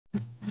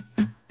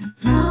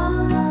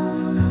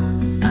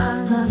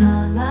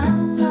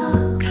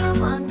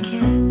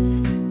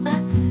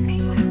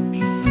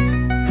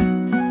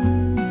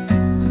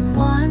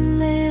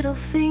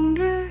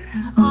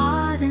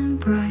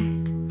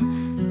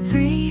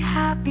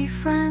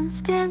friends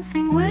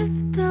dancing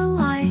with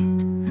delight.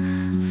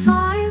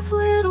 5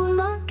 little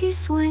monkeys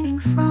swinging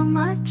from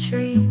a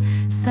tree.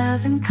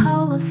 7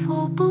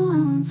 colorful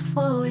balloons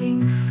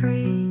floating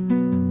free.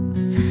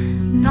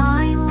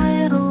 9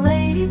 little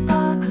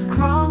ladybugs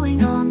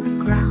crawling on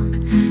the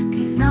ground.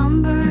 These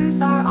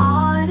numbers are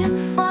odd and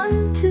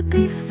fun to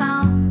be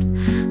found.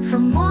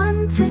 From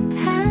 1 to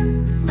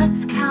 10,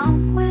 let's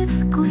count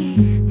with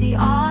glee. The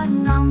odd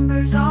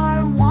numbers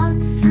are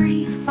 1,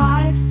 3,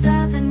 5,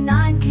 7,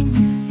 9. Can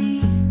you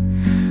see?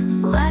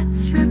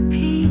 Let's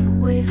repeat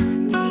with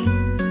me.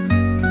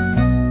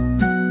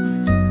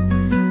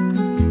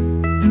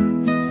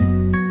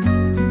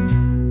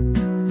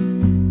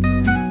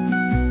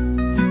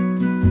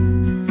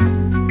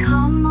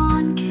 Come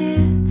on,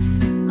 kids,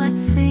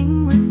 let's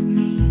sing with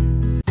me.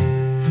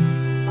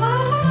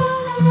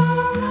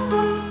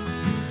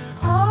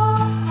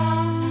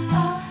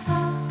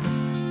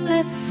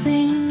 Let's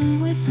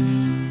sing with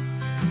me.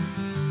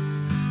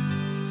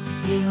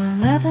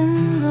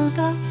 11 little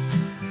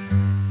ducks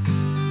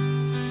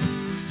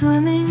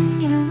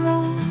swimming in a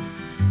row.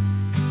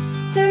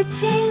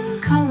 13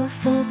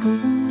 colorful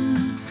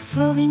balloons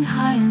floating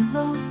high and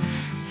low.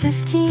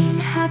 15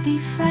 happy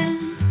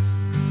friends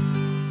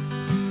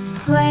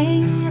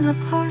playing in the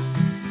park.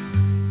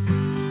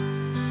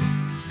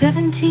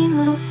 17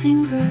 little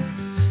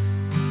fingers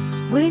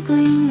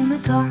wiggling in the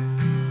dark.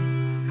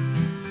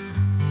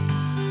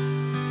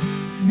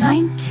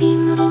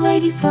 19 little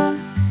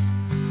ladybugs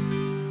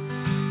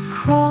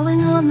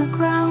crawling on the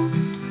ground.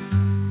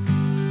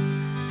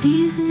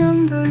 These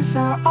numbers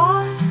are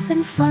odd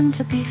and fun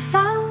to be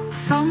found.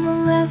 From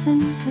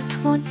 11 to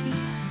 20,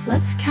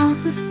 let's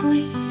count with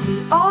glee.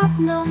 The odd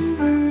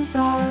numbers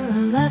are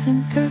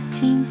 11,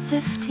 13,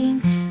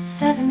 15,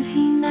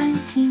 17,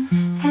 19.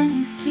 Can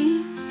you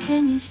see?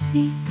 Can you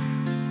see?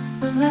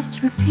 Well,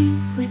 let's repeat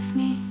with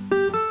me.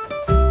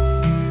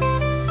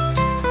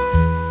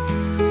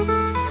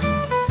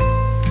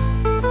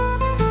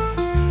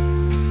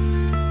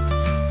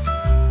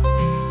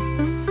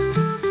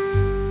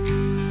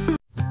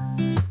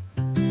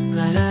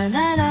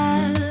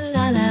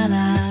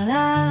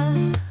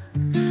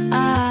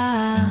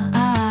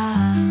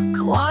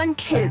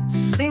 Kids,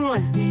 sing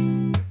with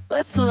me.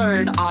 Let's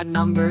learn odd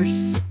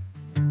numbers.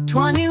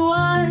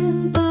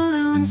 21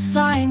 balloons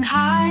flying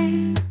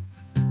high.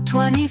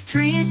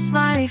 23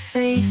 smiley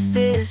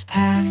faces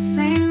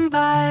passing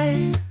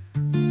by.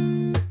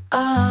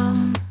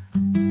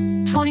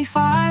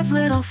 25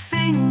 little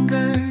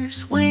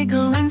fingers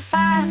wiggling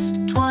fast.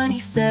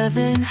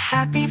 27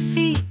 happy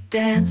feet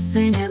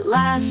dancing at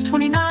last.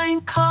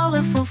 29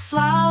 colorful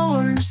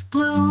flowers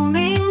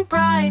blooming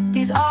bright.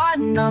 These odd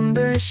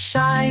numbers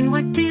shine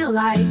with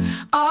delight.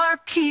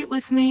 Repeat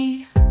with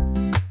me.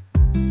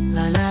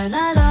 La la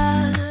la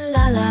la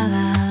la la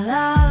la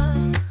la.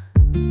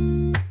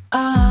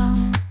 Oh.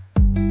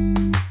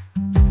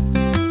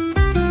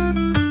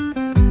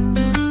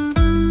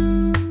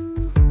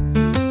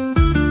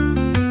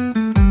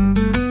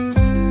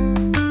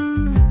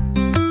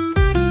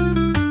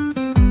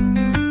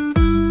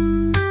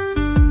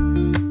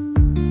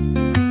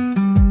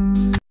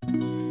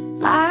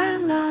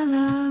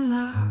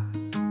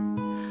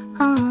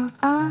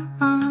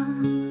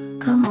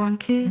 Come on,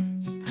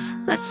 kids,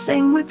 let's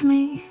sing with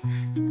me.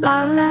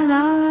 La la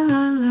la la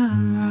la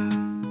la.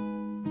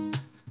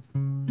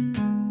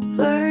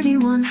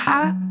 31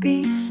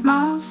 happy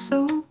smiles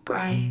so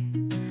bright.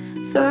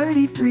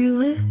 33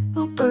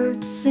 little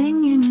birds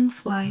singing in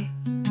flight.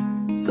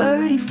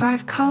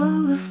 35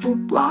 colorful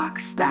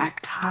blocks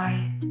stacked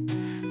high.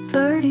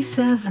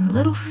 37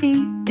 little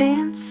feet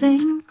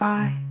dancing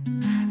by.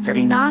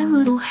 39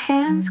 little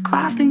hands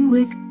clapping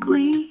with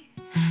glee.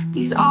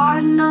 These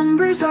odd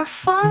numbers are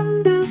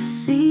fun to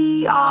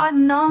see. Odd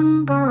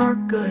number are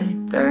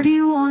good.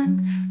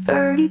 31,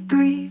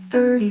 33,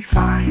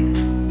 35,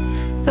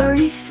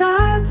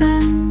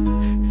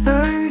 37,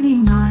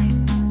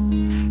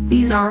 39.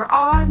 These are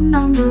odd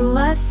number,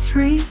 let's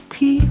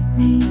repeat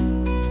me.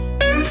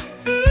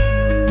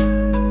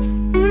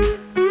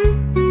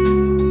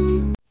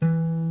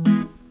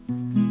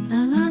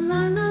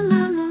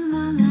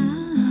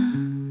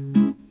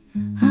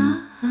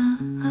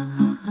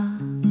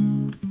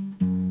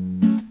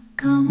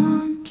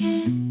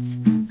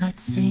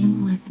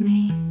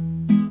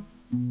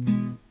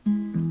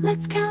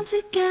 Let's count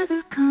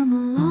together, come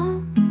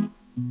along.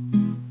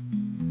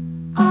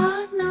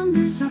 Odd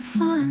numbers are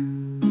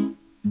fun.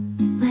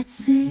 Let's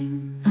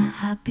sing a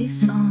happy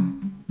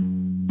song.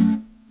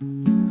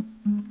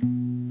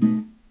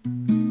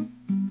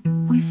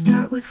 We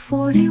start with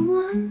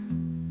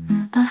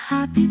 41, a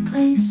happy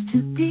place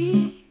to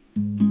be.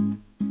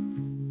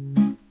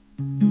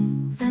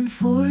 Then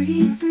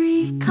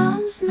 43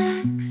 comes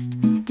next,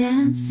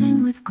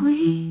 dancing with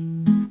glee.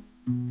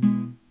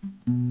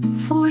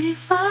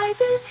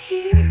 45 is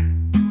here,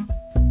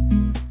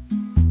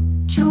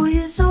 joy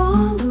is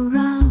all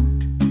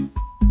around.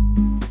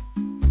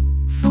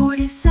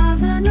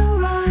 47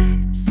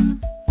 arrives,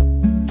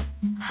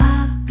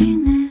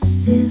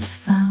 happiness is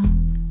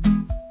found.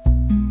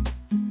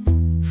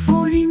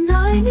 49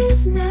 9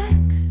 is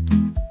next.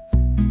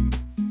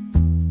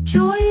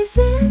 Joy is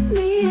in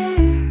the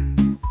air.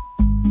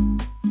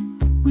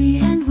 We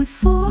end with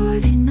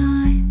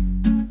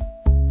 49.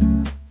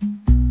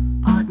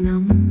 Odd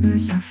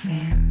numbers are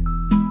fair.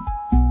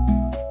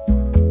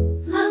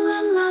 La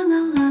la la la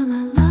la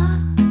la la.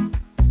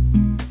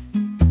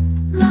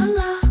 La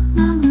la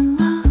la la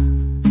la.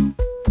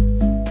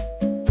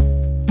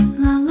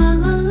 La la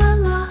la la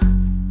la.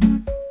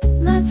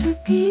 Let's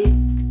repeat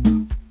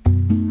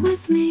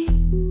with me.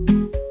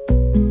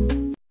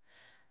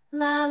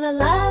 La la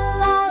la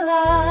la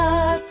la.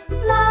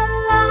 La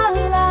la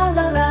la la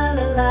la la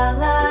la la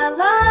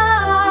la.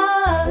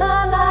 La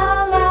la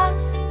la.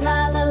 La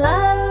la la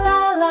la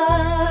la.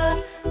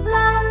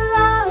 La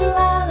la la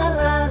la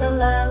la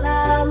la la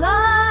la.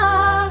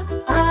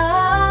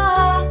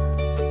 Ah.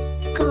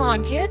 Come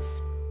on,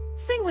 kids,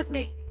 sing with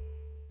me.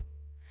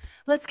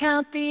 Let's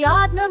count the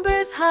odd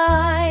numbers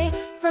high,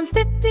 from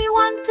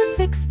 51 to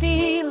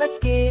 60, let's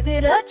give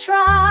it a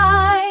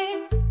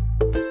try.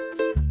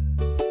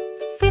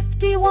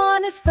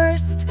 51 is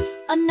first,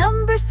 a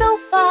number so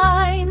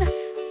fine.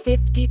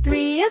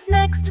 53 is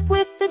next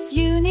with its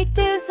unique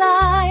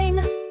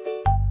design.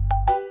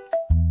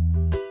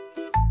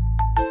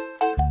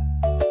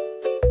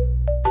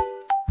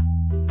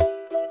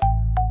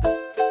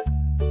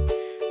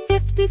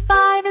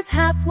 55 is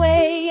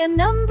halfway, a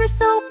number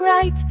so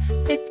bright.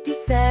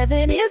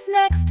 57 is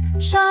next,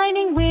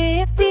 shining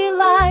with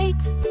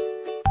delight.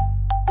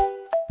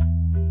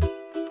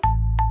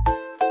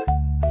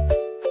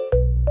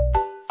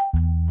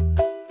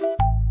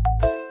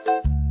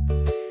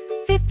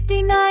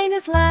 59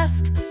 is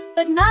last,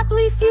 but not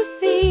least, you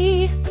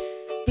see.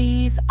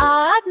 These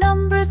odd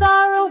numbers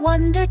are a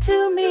wonder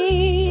to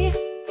me.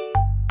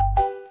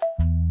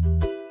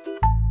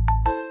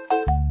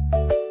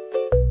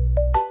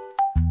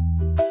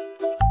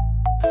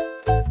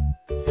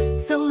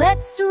 So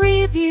let's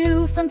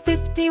review from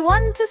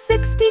 51 to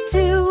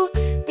 62,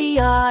 the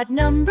odd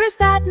numbers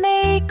that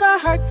make our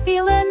hearts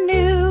feel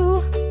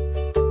anew.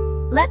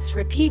 Let's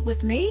repeat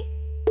with me.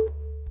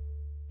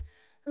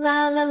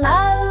 La la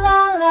la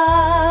la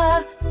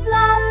la.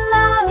 La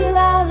la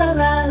la la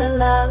la la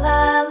la la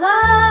la.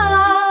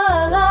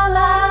 La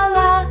la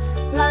la.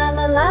 La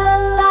la la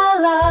la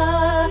la.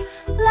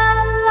 La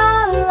la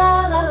la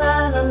la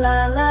la la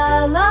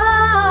la la.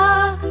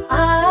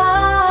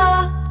 Ah.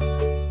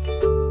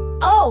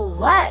 Oh,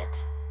 what?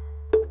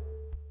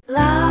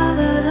 La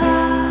la la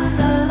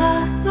la la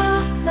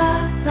la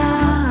la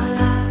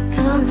la.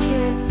 Come on,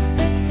 kids,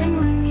 sing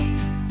with me.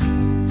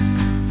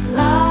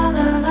 La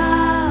la la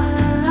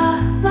la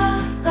la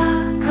la.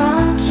 Come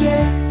on,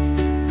 kids,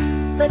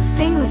 let's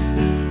sing with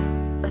me.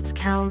 Let's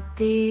count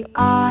the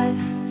odd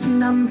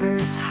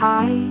numbers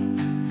high,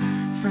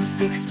 from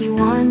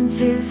 61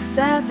 to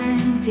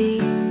 70.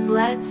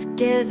 Let's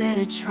give it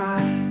a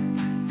try.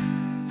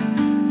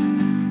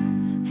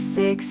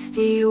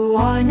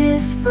 61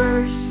 is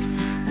first,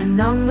 a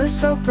number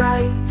so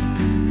bright.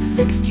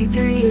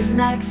 63 is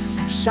next,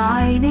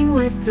 shining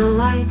with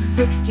delight.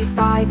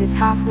 65 is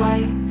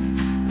halfway,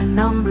 a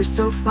number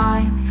so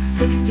fine.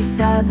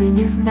 67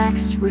 is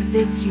next with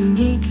its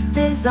unique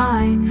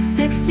design.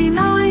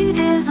 69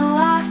 is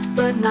last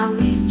but not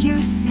least, you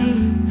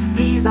see.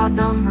 These odd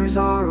numbers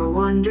are a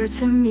wonder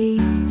to me.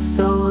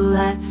 So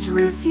let's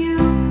review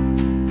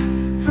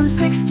from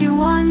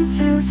 61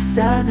 to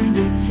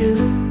 72.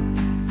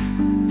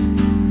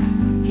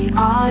 The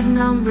odd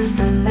numbers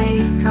that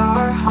make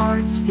our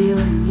hearts feel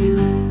new.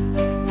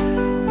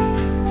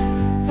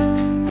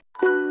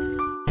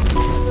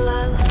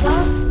 La la la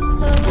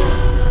la la.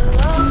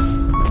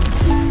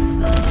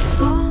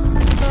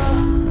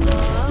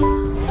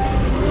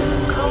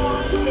 Come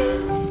on,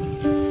 kids,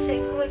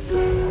 sing with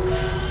me.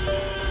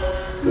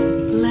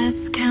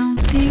 Let's count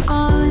the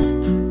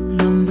odd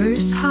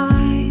numbers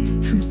high,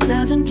 from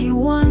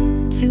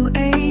 71 to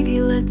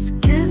 80. Let's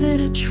give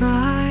it a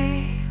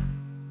try.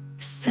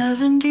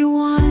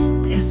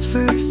 71 is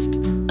first,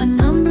 a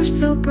number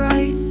so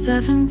bright.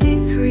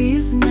 73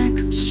 is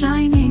next,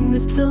 shining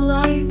with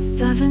delight.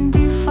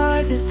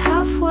 75 is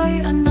halfway,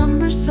 a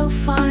number so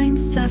fine.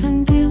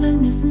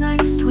 71 is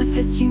next with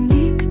its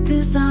unique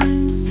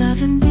design.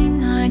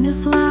 79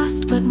 is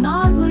last but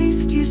not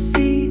least, you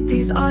see.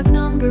 These odd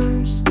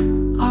numbers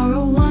are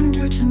a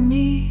wonder to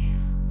me.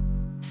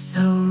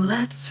 So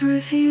let's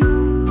review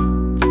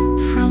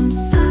from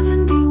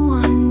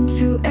 71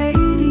 to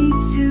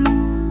 82.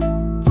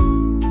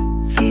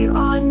 The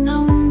odd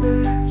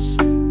numbers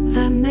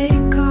that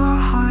make our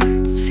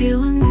hearts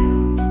feel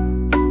anew.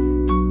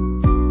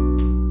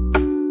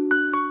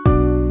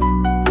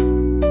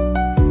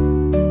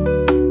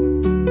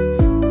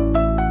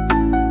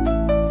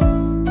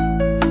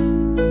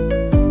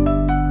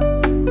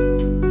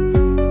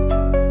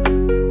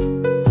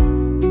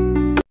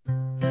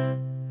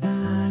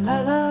 La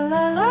la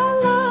la la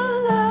la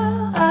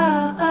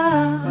la.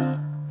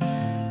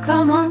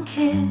 Come on,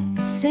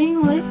 kids,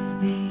 sing with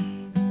me.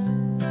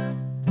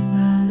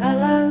 La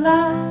la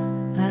la,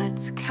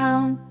 let's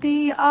count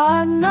the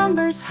odd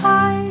numbers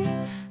high,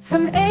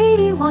 From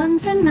 81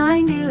 to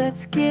 90,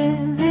 let's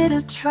give it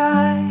a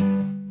try.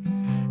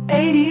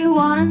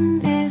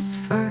 81 is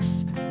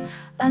first,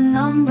 a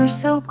number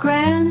so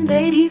grand.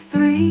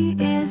 83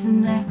 is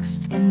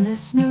next in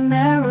this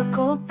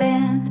numerical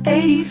band.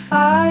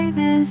 85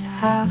 is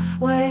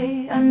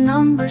halfway, a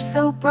number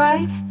so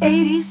bright.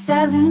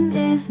 87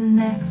 is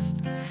next,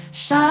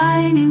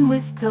 shining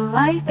with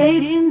delight.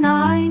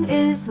 89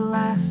 is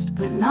last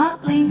but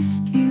not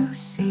least. You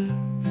see,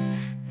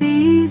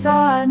 these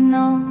odd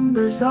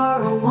numbers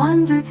are a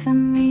wonder to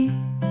me.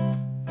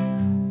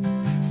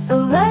 So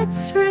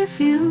let's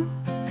review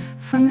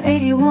from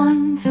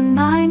 81 to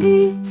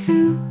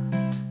 92,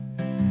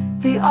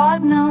 the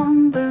odd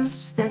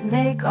numbers that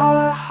make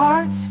our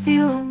hearts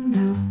feel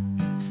new.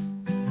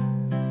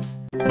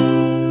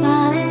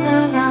 La la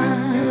la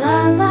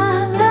la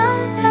la la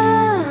la.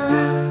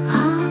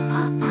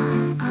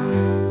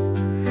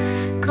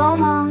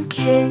 Come on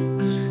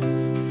kids,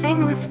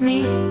 sing with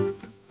me.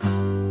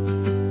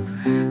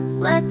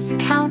 Let's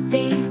count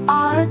the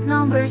odd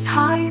numbers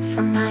high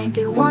from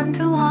 91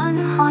 to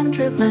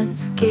 100.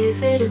 Let's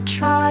give it a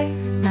try.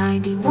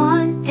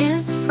 91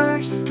 is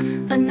first,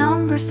 a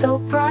number so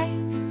bright.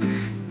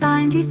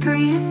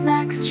 93 is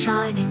next,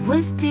 shining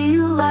with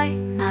delight.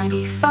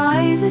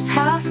 95 is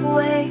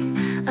halfway,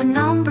 a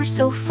number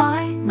so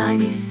fine.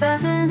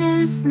 97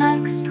 is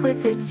next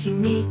with its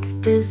unique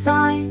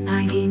design.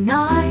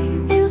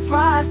 99 is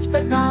last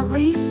but not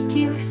least.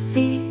 You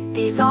see,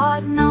 these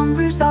odd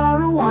numbers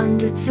are a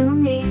wonder to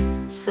me.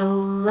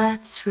 So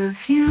let's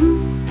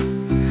review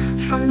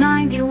from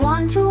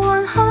 91 to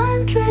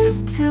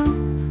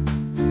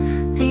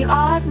 102, the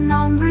odd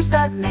numbers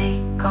that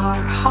make our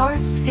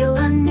hearts feel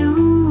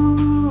anew.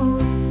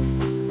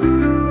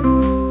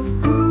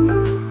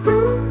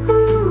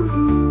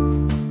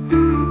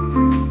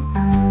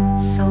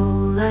 So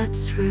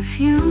let's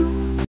review